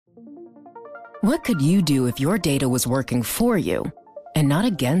What could you do if your data was working for you and not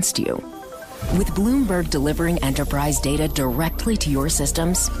against you? With Bloomberg delivering enterprise data directly to your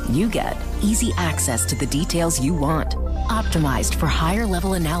systems, you get easy access to the details you want, optimized for higher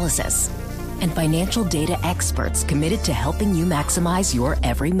level analysis, and financial data experts committed to helping you maximize your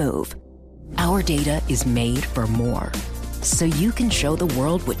every move. Our data is made for more, so you can show the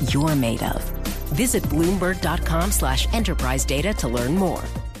world what you're made of. Visit Bloomberg.com/enterprise data to learn more.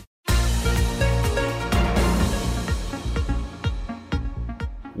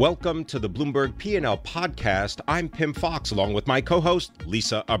 Welcome to the Bloomberg P&L podcast. I'm Pim Fox, along with my co-host,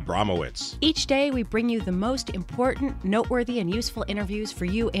 Lisa Abramowitz. Each day, we bring you the most important, noteworthy, and useful interviews for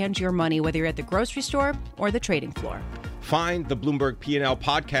you and your money, whether you're at the grocery store or the trading floor. Find the Bloomberg P&L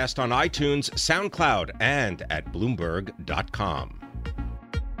podcast on iTunes, SoundCloud, and at Bloomberg.com.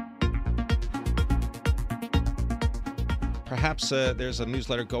 Perhaps there's a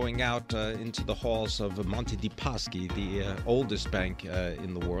newsletter going out into the halls of Monte dei Paschi, the oldest bank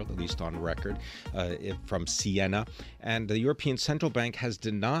in the world, at least on record, from Siena. And the European Central Bank has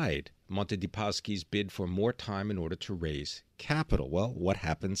denied Monte dei Paschi's bid for more time in order to raise capital. Well, what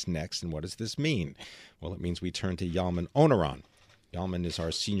happens next, and what does this mean? Well, it means we turn to Yalman Onaran. Yalman is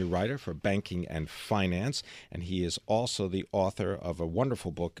our senior writer for banking and finance, and he is also the author of a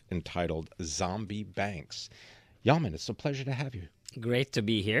wonderful book entitled Zombie Banks. Yalman, it's a pleasure to have you. Great to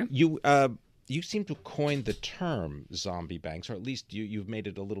be here. You seem to coin the term zombie banks, or at least you've made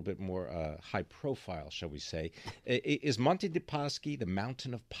it a little bit more high profile, shall we say. Is Monte dei Paschi, the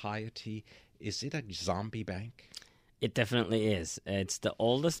mountain of piety, is it a zombie bank? It definitely is. It's the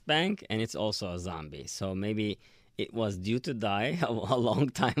oldest bank, and it's also a zombie. So maybe it was due to die a long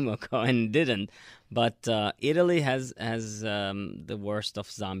time ago and didn't. But Italy has the worst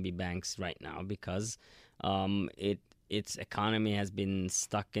of zombie banks right now because its economy has been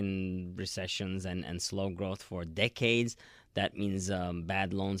stuck in recessions and slow growth for decades. That means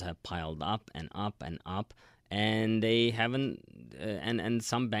bad loans have piled up and up and up, and they haven't. And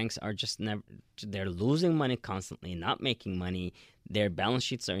some banks are just never. They're losing money constantly, not making money. Their balance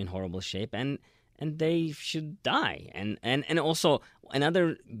sheets are in horrible shape, and they should die. And also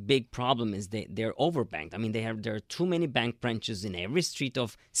another big problem is they're overbanked. I mean, there are too many bank branches in every street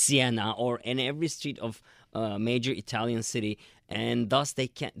of Siena or in every street of major Italian city, and thus they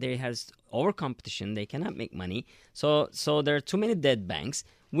has over competition. They cannot make money. So there are too many dead banks,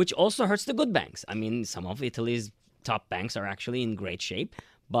 which also hurts the good banks. I mean, some of Italy's top banks are actually in great shape,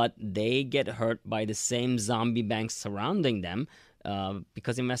 but they get hurt by the same zombie banks surrounding them.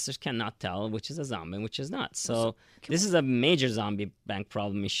 Because investors cannot tell which is a zombie and which is not. So this is a major zombie bank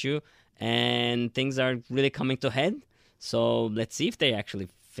problem issue, and things are really coming to head. So let's see if they actually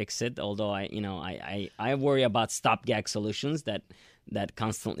fix it. Although I worry about stopgap solutions that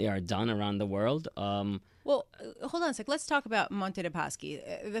constantly are done around the world. Well, hold on a sec. Let's talk about Monte dei Paschi.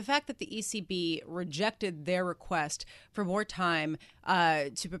 The fact that the ECB rejected their request for more time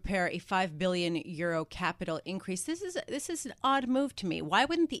to prepare a €5 billion capital increase, this is an odd move to me. Why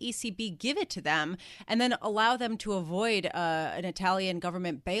wouldn't the ECB give it to them and then allow them to avoid an Italian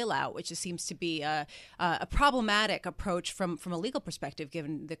government bailout, which just seems to be a problematic approach from a legal perspective,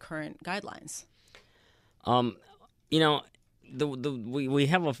 given the current guidelines? We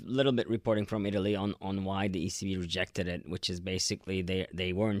have a little bit reporting from Italy on why the ECB rejected it, which is basically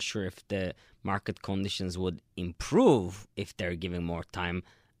they weren't sure if the market conditions would improve if they're giving more time.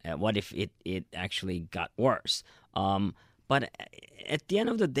 What if it actually got worse? But at the end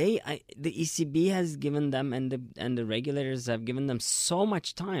of the day, the ECB has given them and the regulators have given them so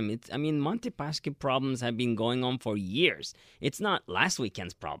much time. Monte Paschi problems have been going on for years. It's not last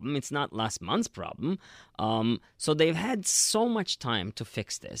weekend's problem. It's not last month's problem. So they've had so much time to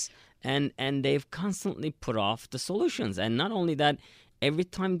fix this, and they've constantly put off the solutions. And not only that, every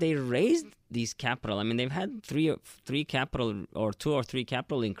time they raised these capital, they've had two or three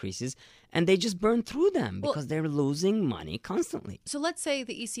capital increases, and they just burn through them because they're losing money constantly. So let's say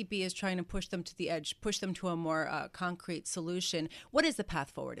the ECB is trying to push them to the edge, push them to a more concrete solution. What is the path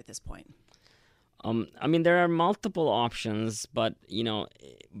forward at this point? There are multiple options, but,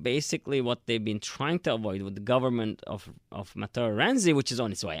 basically what they've been trying to avoid with the government of Matteo Renzi, which is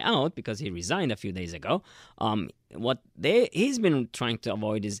on its way out because he resigned a few days ago, he's been trying to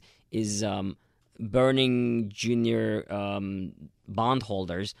avoid is burning junior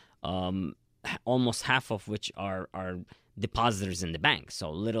bondholders, almost half of which are depositors in the bank. So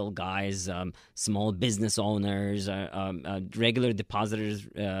little guys, small business owners, regular depositors,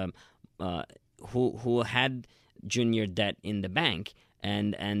 who had junior debt in the bank,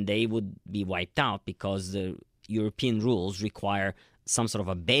 and they would be wiped out because the European rules require some sort of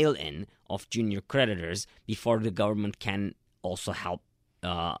a bail-in of junior creditors before the government can also help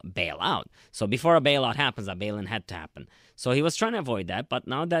bail out. So before a bailout happens, a bail-in had to happen. So he was trying to avoid that, but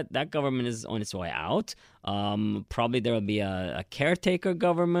now that that government is on its way out, probably there will be a caretaker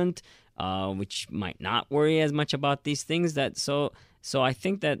government, which might not worry as much about these things. So I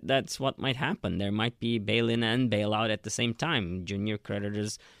think that that's what might happen. There might be bail-in and bailout at the same time. Junior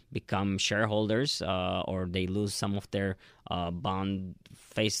creditors become shareholders, or they lose some of their bond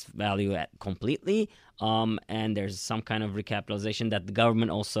face value completely, and there's some kind of recapitalization that the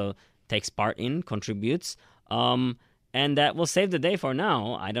government also takes part in, contributes, and that will save the day for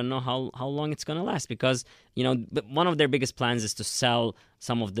now. I don't know how long it's going to last because, one of their biggest plans is to sell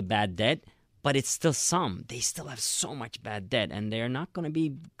some of the bad debt, but it's still some. They still have so much bad debt, and they're not going to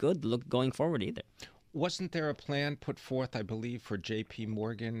be good going forward either. Wasn't there a plan put forth, I believe, for J.P.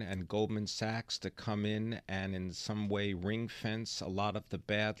 Morgan and Goldman Sachs to come in and in some way ring fence a lot of the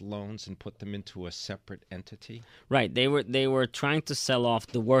bad loans and put them into a separate entity? Right. They were trying to sell off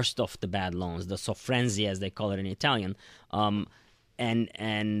the worst of the bad loans, the soffrenzi as they call it in Italian,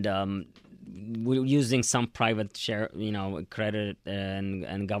 we're using some private share, credit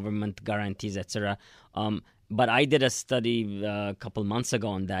and government guarantees, etc. But I did a study a couple months ago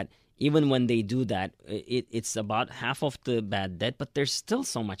on that. Even when they do that, it's about half of the bad debt, but there's still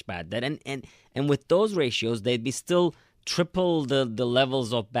so much bad debt. And with those ratios, they'd be still triple the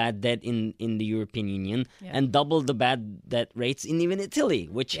levels of bad debt in the European Union, and double the bad debt rates in even Italy,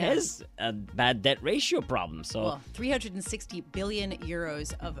 which has a bad debt ratio problem. So 360 billion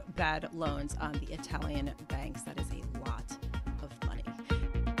euros of bad loans on the Italian banks. That is a lot of money.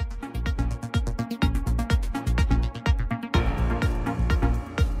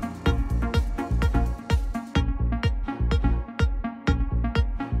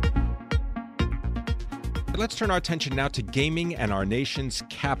 Let's turn our attention now to gaming and our nation's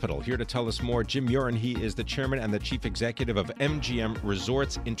capital. Here to tell us more, Jim Murren. He is the chairman and the chief executive of MGM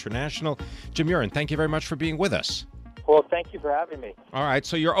Resorts International. Jim Murren, thank you very much for being with us. Well, thank you for having me. All right,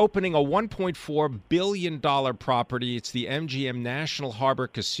 so you're opening a $1.4 billion property. It's the MGM National Harbor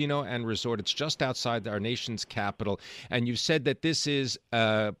Casino and Resort. It's just outside our nation's capital. And you said that this is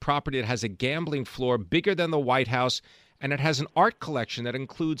a property that has a gambling floor bigger than the White House, and it has an art collection that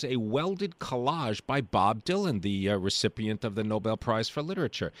includes a welded collage by Bob Dylan, the recipient of the Nobel Prize for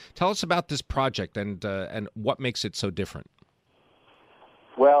Literature. Tell us about this project and what makes it so different.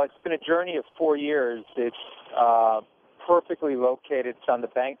 Well, it's been a journey of 4 years. It's perfectly located. It's on the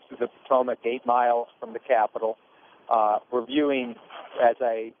banks of the Potomac, 8 miles from the Capitol. We're viewing, as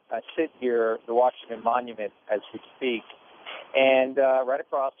I sit here, the Washington Monument as we speak. And right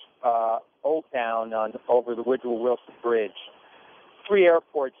across Old Town over the Woodrow Wilson Bridge. 3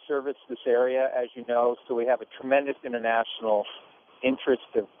 airports service this area, as you know, so we have a tremendous international interest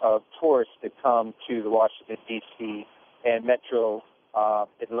of tourists that come to the Washington, D.C. and metro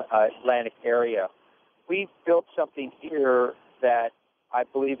Atlantic area. We built something here that I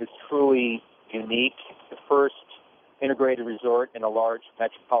believe is truly unique. It's the first integrated resort in a large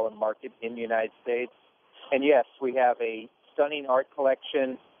metropolitan market in the United States. And yes, we have a stunning art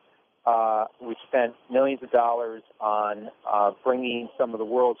collection. We spent millions of dollars on bringing some of the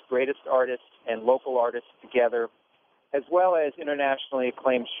world's greatest artists and local artists together, as well as internationally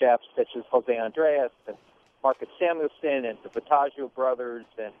acclaimed chefs such as Jose Andres and Marcus Samuelsson and the Battaglio brothers,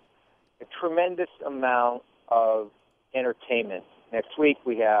 and a tremendous amount of entertainment. Next week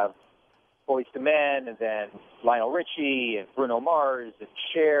we have Boyz II Men, and then Lionel Richie and Bruno Mars and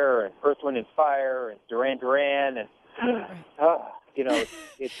Cher and Earth, Wind & Fire and Duran Duran, and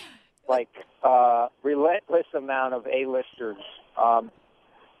it's like relentless amount of A-listers.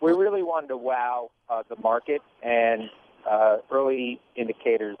 We really wanted to wow the market, and early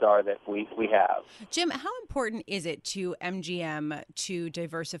indicators are that we have. Jim, how important is it to MGM to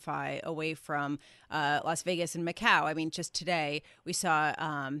diversify away from Las Vegas and Macau? I mean, just today we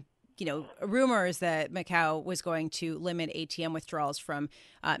saw rumors that Macau was going to limit ATM withdrawals from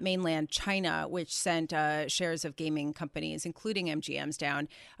mainland China, which sent shares of gaming companies, including MGM's, down.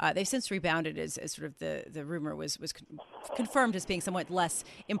 They've since rebounded as sort of the rumor was confirmed as being somewhat less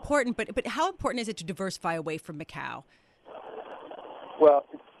important. But how important is it to diversify away from Macau? Well,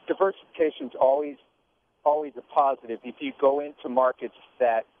 diversification is always a positive. If you go into markets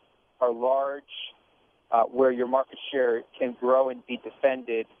that are large, where your market share can grow and be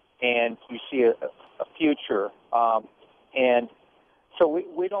defended, and you see a future, and so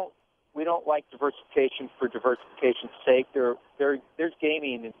we don't like diversification for diversification's sake. There's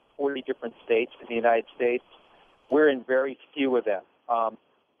gaming in 40 different states in the United States. We're in very few of them.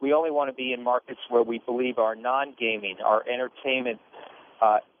 We only want to be in markets where we believe our non-gaming, our entertainment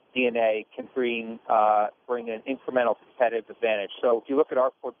DNA can bring an incremental competitive advantage. So if you look at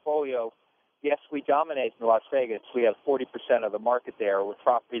our portfolio, yes, we dominate in Las Vegas. We have 40% of the market there with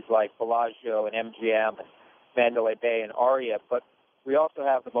properties like Bellagio and MGM and Mandalay Bay and Aria. But we also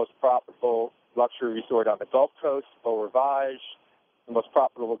have the most profitable luxury resort on the Gulf Coast, Beau Rivage, the most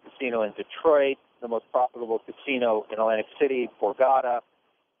profitable casino in Detroit, the most profitable casino in Atlantic City, Borgata,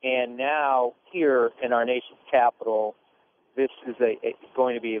 and now here in our nation's capital, this is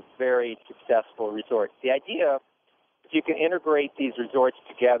going to be a very successful resort. The idea, if you can integrate these resorts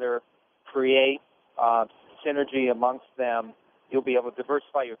together, create synergy amongst them, you'll be able to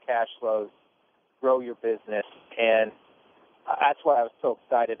diversify your cash flows, grow your business, and that's why I was so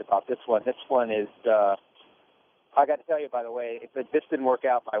excited about this one. This one is, I got to tell you, by the way, if this didn't work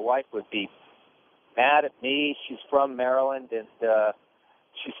out, my wife would be mad at me. She's from Maryland, and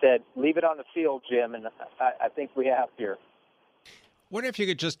she said, leave it on the field, Jim, and I think we have here. Wonder if you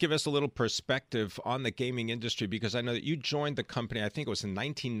could just give us a little perspective on the gaming industry, because I know that you joined the company, I think it was in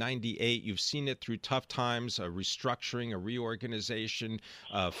 1998. You've seen it through tough times, a restructuring, a reorganization,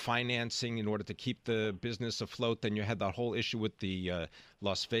 financing in order to keep the business afloat. Then you had that whole issue with the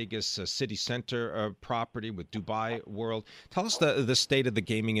Las Vegas City Center property with Dubai World. Tell us the state of the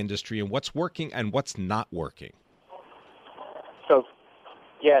gaming industry and what's working and what's not working. So,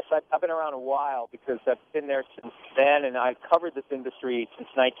 yes, I've been around a while because I've been there since then, and I've covered this industry since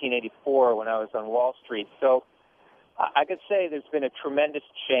 1984 when I was on Wall Street. So I could say there's been a tremendous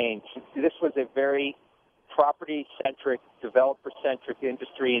change. This was a very property-centric, developer-centric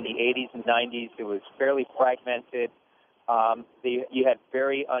industry in the 80s and 90s. It was fairly fragmented. You had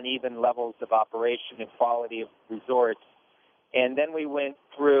very uneven levels of operation and quality of resorts. And then we went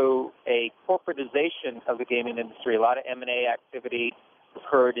through a corporatization of the gaming industry. A lot of M&A activity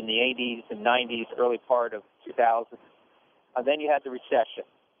occurred in the 80s and 90s, early part of 2000. And then you had the recession,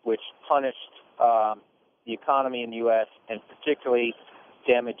 which punished the economy in the U.S. and particularly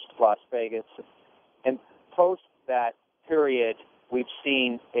damaged Las Vegas. And post that period, we've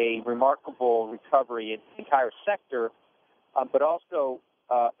seen a remarkable recovery in the entire sector, but also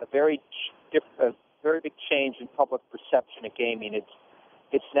a very big change in public perception of gaming.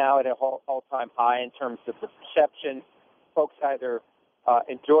 It's now at an all-time high in terms of the perception. Folks either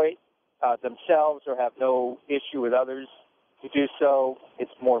enjoy themselves or have no issue with others to do so.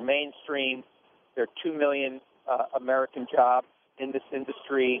 It's more mainstream. There are 2 million American jobs in this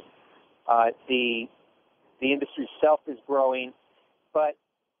industry. The industry itself is growing, but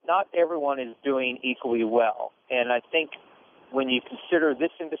not everyone is doing equally well. And I think when you consider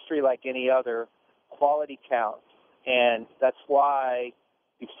this industry like any other, quality counts. And that's why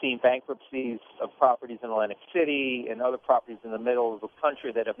you've seen bankruptcies of properties in Atlantic City and other properties in the middle of the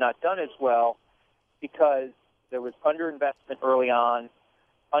country that have not done as well because there was underinvestment early on,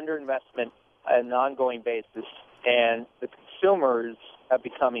 underinvestment on an ongoing basis, and the consumers have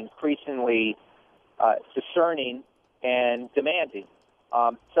become increasingly discerning and demanding.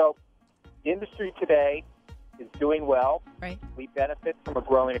 So the industry today is doing well. Right. We benefit from a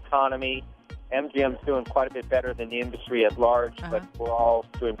growing economy. MGM's doing quite a bit better than the industry at large, but we're all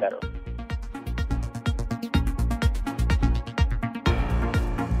doing better.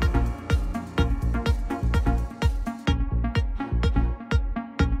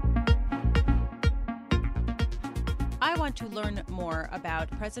 I want to learn more about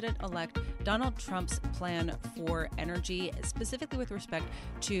President-elect Donald Trump's plan for energy, specifically with respect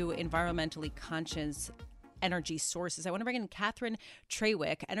to environmentally conscious energy sources. I want to bring in Catherine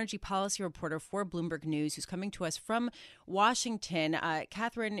Trawick, energy policy reporter for Bloomberg News, who's coming to us from Washington.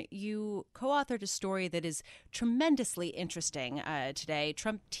 Catherine, you co-authored a story that is tremendously interesting today.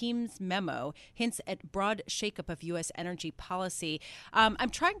 Trump team's memo hints at broad shakeup of U.S. energy policy.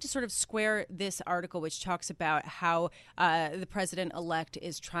 I'm trying to sort of square this article, which talks about how the president-elect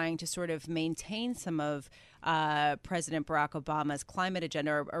is trying to sort of maintain some of President Barack Obama's climate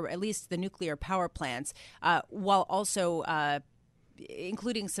agenda, or at least the nuclear power plants, while also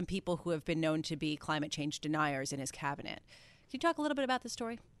including some people who have been known to be climate change deniers in his cabinet. Can you talk a little bit about this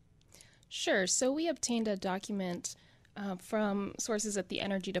story? Sure. So we obtained a document from sources at the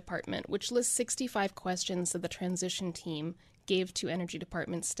Energy Department, which lists 65 questions that the transition team gave to Energy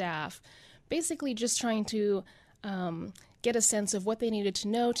Department staff, basically just trying to get a sense of what they needed to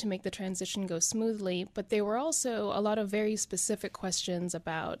know to make the transition go smoothly. But there were also a lot of very specific questions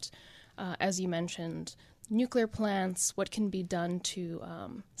about, as you mentioned, nuclear plants, what can be done to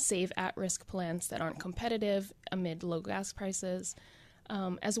save at-risk plants that aren't competitive amid low gas prices,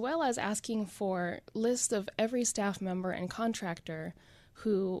 as well as asking for lists of every staff member and contractor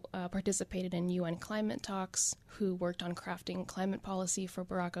who participated in UN climate talks, who worked on crafting climate policy for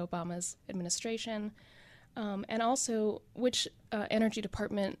Barack Obama's administration, and also which energy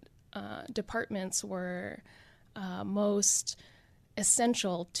departments were most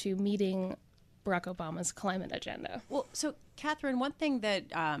essential to meeting Barack Obama's climate agenda. Well, so Catherine, one thing that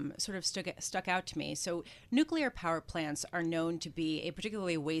sort of stuck out to me, so nuclear power plants are known to be a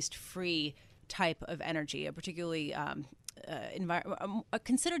particularly waste-free type of energy, a particularly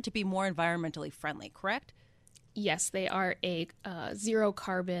considered to be more environmentally friendly, correct? Yes, they are a zero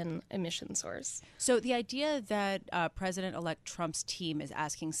carbon emission source. So the idea that President-elect Trump's team is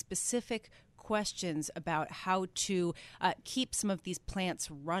asking specific questions about how to keep some of these plants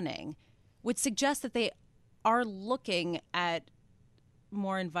running would suggest that they are looking at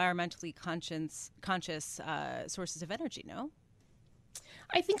more environmentally conscious sources of energy, no?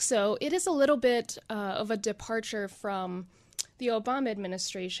 I think so. It is a little bit of a departure from the Obama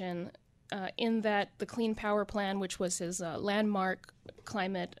administration in that the Clean Power Plan, which was his landmark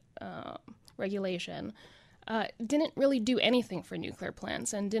climate regulation, didn't really do anything for nuclear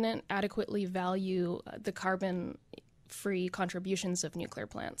plants and didn't adequately value the carbon-free contributions of nuclear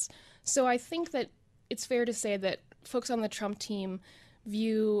plants. So I think that it's fair to say that folks on the Trump team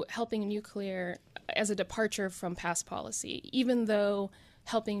view helping nuclear as a departure from past policy, even though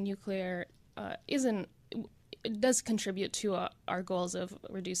helping nuclear it does contribute to our goals of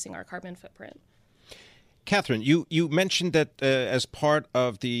reducing our carbon footprint. Catherine, you mentioned that as part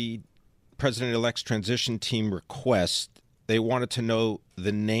of the President-elect's transition team request, they wanted to know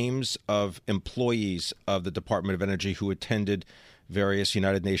the names of employees of the Department of Energy who attended various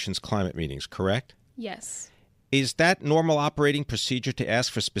United Nations climate meetings, correct? Yes. Is that normal operating procedure to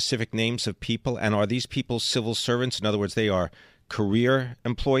ask for specific names of people? And are these people civil servants? In other words, they are career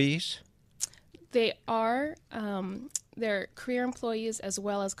employees? They are. They're career employees as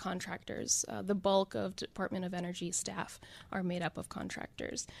well as contractors. The bulk of Department of Energy staff are made up of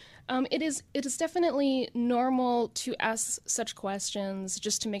contractors. It is definitely normal to ask such questions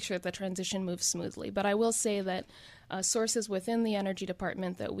just to make sure that the transition moves smoothly. But I will say that sources within the Energy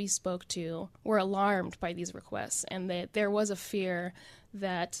Department that we spoke to were alarmed by these requests, and that there was a fear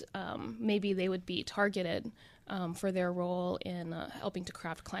that maybe they would be targeted for their role in helping to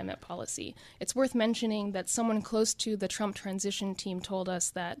craft climate policy. It's worth mentioning that someone close to the Trump transition team told us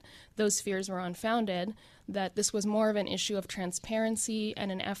that those fears were unfounded, that this was more of an issue of transparency and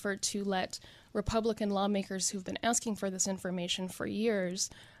an effort to let Republican lawmakers who've been asking for this information for years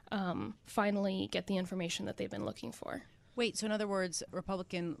finally get the information that they've been looking for. Wait, so in other words,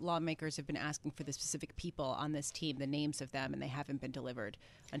 Republican lawmakers have been asking for the specific people on this team, the names of them, and they haven't been delivered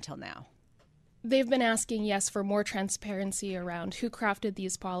until now. They've been asking, yes, for more transparency around who crafted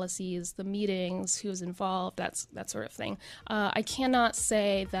these policies, the meetings, who's involved, that sort of thing. I cannot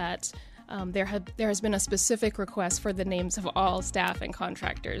say that there has been a specific request for the names of all staff and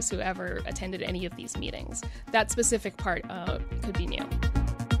contractors who ever attended any of these meetings. That specific part could be new.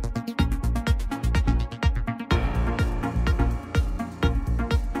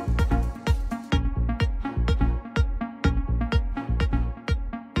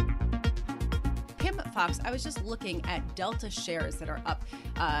 Fox, I was just looking at Delta shares that are up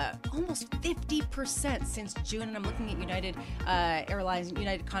almost 50% since June, and I'm looking at United Airlines,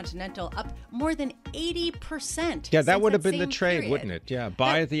 United Continental, up more than 80%. Yeah, that would have been the trade, period. Wouldn't it? Yeah,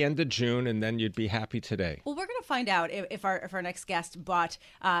 buy at the end of June, and then you'd be happy today. Well, we're going to find out if our next guest bought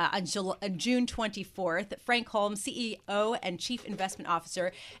on June 24th. Frank Holmes, CEO and Chief Investment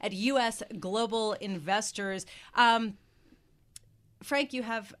Officer at U.S. Global Investors. Frank, you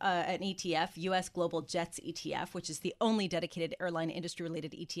have an ETF, U.S. Global Jets ETF, which is the only dedicated airline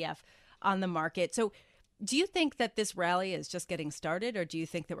industry-related ETF on the market. So do you think that this rally is just getting started, or do you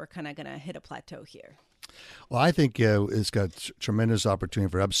think that we're kind of going to hit a plateau here? Well, I think it's got tremendous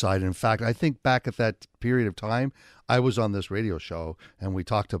opportunity for upside. In fact, I think back at that period of time, I was on this radio show and we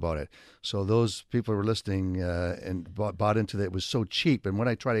talked about it. So those people who were listening and bought into that, it was so cheap. And what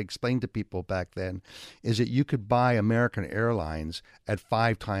I try to explain to people back then is that you could buy American Airlines at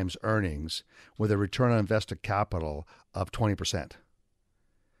 5 times earnings with a return on invested capital of 20%.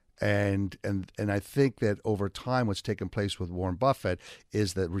 And I think that over time, what's taken place with Warren Buffett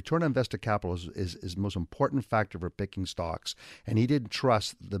is that return on invested capital is the most important factor for picking stocks. And he didn't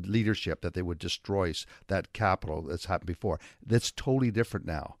trust the leadership that they would destroy that capital that's happened before. That's totally different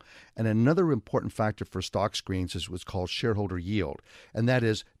now. And another important factor for stock screens is what's called shareholder yield. And that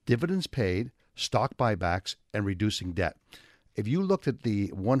is dividends paid, stock buybacks, and reducing debt. If you looked at the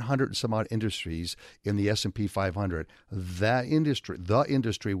 100 and some odd industries in the S&P 500, the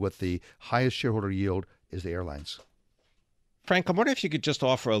industry with the highest shareholder yield is the airlines. Frank, I'm wondering if you could just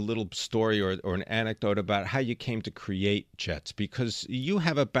offer a little story or an anecdote about how you came to create Jets, because you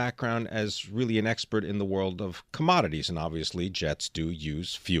have a background as really an expert in the world of commodities, and obviously jets do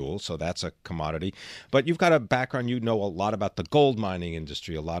use fuel, so that's a commodity. But you've got a background, you know a lot about the gold mining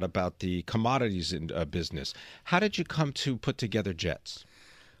industry, a lot about the commodities business. How did you come to put together Jets?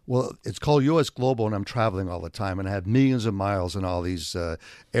 Well, it's called U.S. Global, and I'm traveling all the time, and I have millions of miles in all these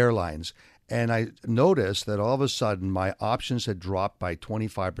airlines. And I noticed that all of a sudden my options had dropped by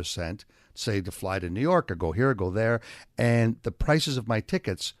 25%, say to fly to New York or go here or go there. And the prices of my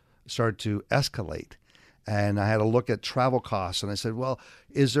tickets started to escalate. And I had to look at travel costs. And I said, well,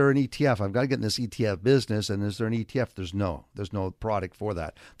 is there an ETF? I've got to get in this ETF business. And is there an ETF? There's no product for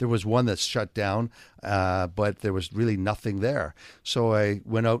that. There was one that's shut down, but there was really nothing there. So I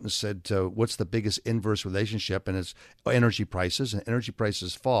went out and said, what's the biggest inverse relationship? And it's energy prices. And energy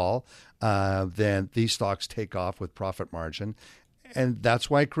prices fall, then these stocks take off with profit margin. And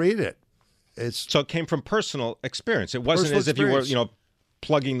that's why I created it. So it came from personal experience. It wasn't as if you were,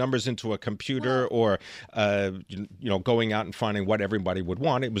 plugging numbers into a computer or, going out and finding what everybody would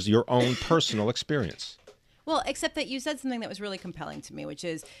want. It was your own personal experience. Well, except that you said something that was really compelling to me, which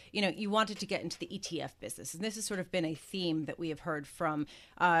is, you wanted to get into the ETF business. And this has sort of been a theme that we have heard from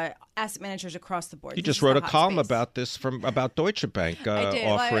asset managers across the board. You just wrote a column about this about Deutsche Bank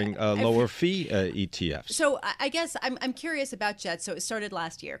offering lower fee ETFs. So I guess I'm curious about Jets. So it started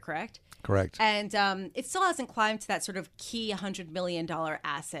last year, correct? Correct. And it still hasn't climbed to that sort of key $100 million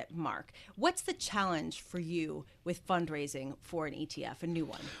asset mark. What's the challenge for you with fundraising for an ETF, a new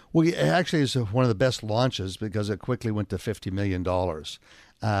one? Well, it actually is one of the best launches because it quickly went to $50 million.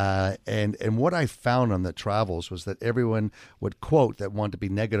 And what I found on the travels was that everyone would quote that wanted to be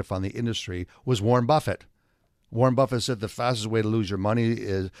negative on the industry was Warren Buffett. Warren Buffett said the fastest way to lose your money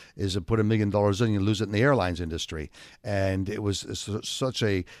is to put $1 million in and you lose it in the airlines industry. And it was such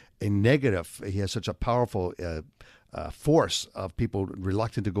a negative. He has such a powerful force of people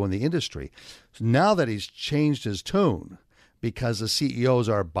reluctant to go in the industry. So now that he's changed his tune, because the CEOs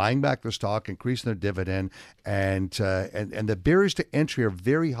are buying back their stock, increasing their dividend, and the barriers to entry are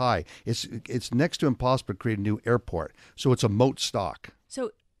very high. It's next to impossible to create a new airport. So it's a moat stock.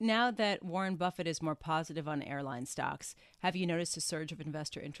 So now that Warren Buffett is more positive on airline stocks, have you noticed a surge of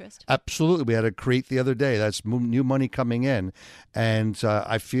investor interest? Absolutely. We had a create the other day. That's new money coming in. And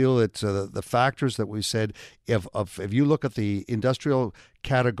I feel that the factors that we said, if you look at the industrial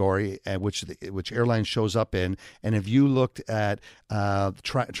category, which airline shows up in, and if you looked at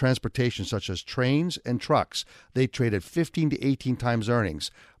transportation such as trains and trucks, they trade at 15 to 18 times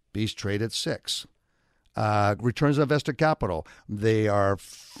earnings. These trade at 6. Returns on invested capital, they are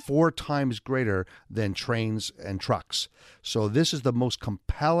 4 times greater than trains and trucks. So this is the most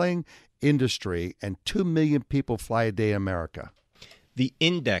compelling industry, and 2 million people fly a day in America. The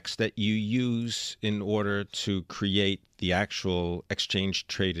index that you use in order to create the actual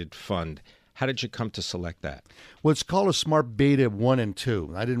exchange-traded fund, how did you come to select that? Well, it's called a Smart Beta 1 and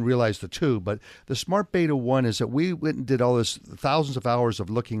 2. I didn't realize the 2, but the Smart Beta 1 is that we went and did all this thousands of hours of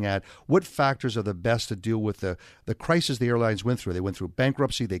looking at what factors are the best to deal with the crisis the airlines went through. They went through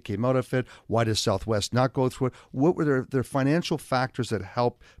bankruptcy. They came out of it. Why does Southwest not go through it? What were their financial factors that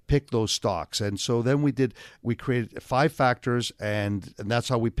helped pick those stocks? And so then we created 5 factors, and that's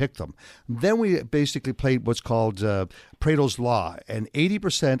how we picked them. Then we basically played what's called Pareto's Law, and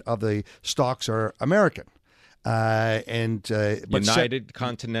 80% of the stocks are American. United,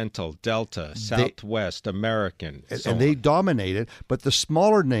 Continental, Delta, Southwest, American. And they dominated, but the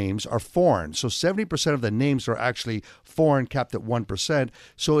smaller names are foreign. So 70% of the names are actually foreign, capped at 1%.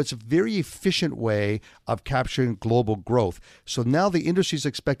 So it's a very efficient way of capturing global growth. So now the industry is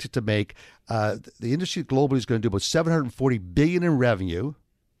expected to make, the industry globally is going to do about $740 billion in revenue,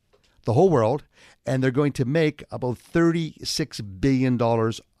 the whole world, and they're going to make about $36 billion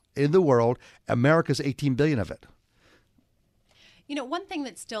in the world. America's $18 billion of it. One thing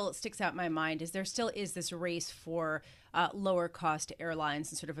that still sticks out in my mind is there still is this race for lower cost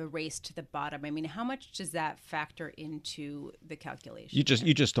airlines and sort of a race to the bottom. I mean, how much does that factor into the calculation? You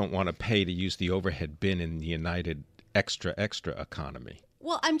just don't want to pay to use the overhead bin in the United extra economy.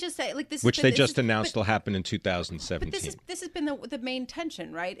 Well, I'm just saying, which they just announced will happen in 2017. But this has been the main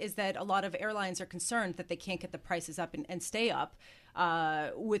tension, right? Is that a lot of airlines are concerned that they can't get the prices up and stay up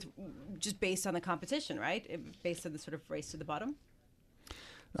with just based on the competition, right? Based on the sort of race to the bottom.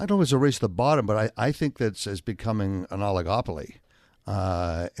 I don't know if it's a race to the bottom, but I think that it's becoming an oligopoly.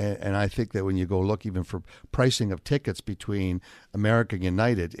 And I think that when you go look even for pricing of tickets between America and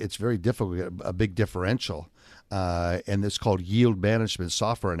United, it's very difficult, a big differential. and it's called yield management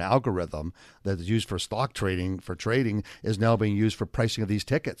software, an algorithm that is used for stock trading, is now being used for pricing of these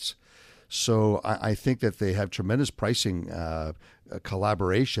tickets. So I think that they have tremendous pricing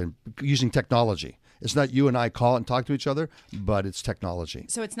collaboration using technology. It's not you and I call and talk to each other, but it's technology.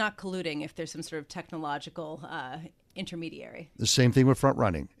 So it's not colluding if there's some sort of technological intermediary. The same thing with front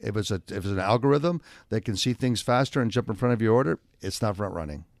running. If it's an algorithm that can see things faster and jump in front of your order, it's not front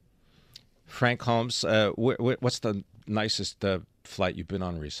running. Frank Holmes, what's the nicest flight you've been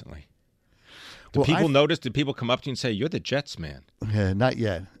on recently? Do people notice? Did people come up to you and say, "You're the Jets man"? Not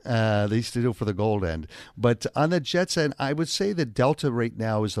yet. They used to do it for the gold end. But on the Jets end, I would say that Delta right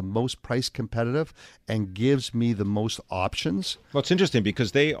now is the most price competitive and gives me the most options. Well, it's interesting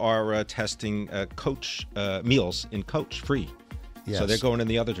because they are testing coach meals in coach free. Yes. So they're going in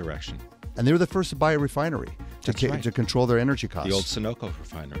the other direction. And they were the first to buy a refinery to control their energy costs. The old Sunoco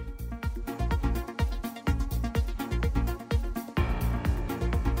refinery.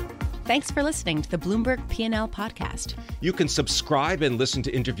 Thanks for listening to the Bloomberg P&L podcast. You can subscribe and listen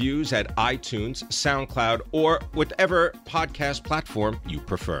to interviews at iTunes, SoundCloud, or whatever podcast platform you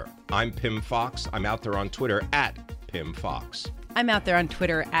prefer. I'm Pim Fox. I'm out there on Twitter at Pim Fox. I'm out there on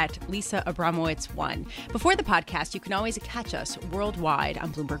Twitter at Lisa Abramowitz1. Before the podcast, you can always catch us worldwide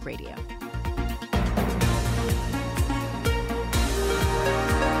on Bloomberg Radio.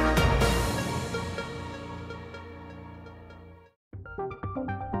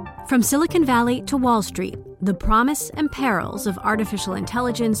 From Silicon Valley to Wall Street, the promise and perils of artificial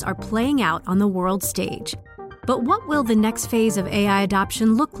intelligence are playing out on the world stage. But what will the next phase of AI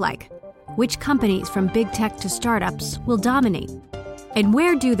adoption look like? Which companies from big tech to startups will dominate? And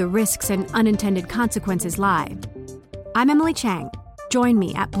where do the risks and unintended consequences lie? I'm Emily Chang. Join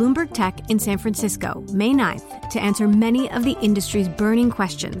me at Bloomberg Tech in San Francisco, May 9th, to answer many of the industry's burning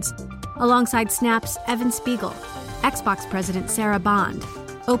questions, alongside Snap's Evan Spiegel, Xbox President Sarah Bond,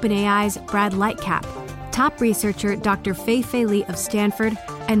 OpenAI's Brad Lightcap, top researcher Dr. Fei-Fei Li of Stanford,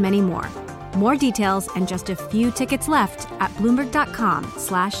 and many more. More details and just a few tickets left at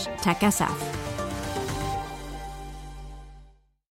Bloomberg.com/TechSF.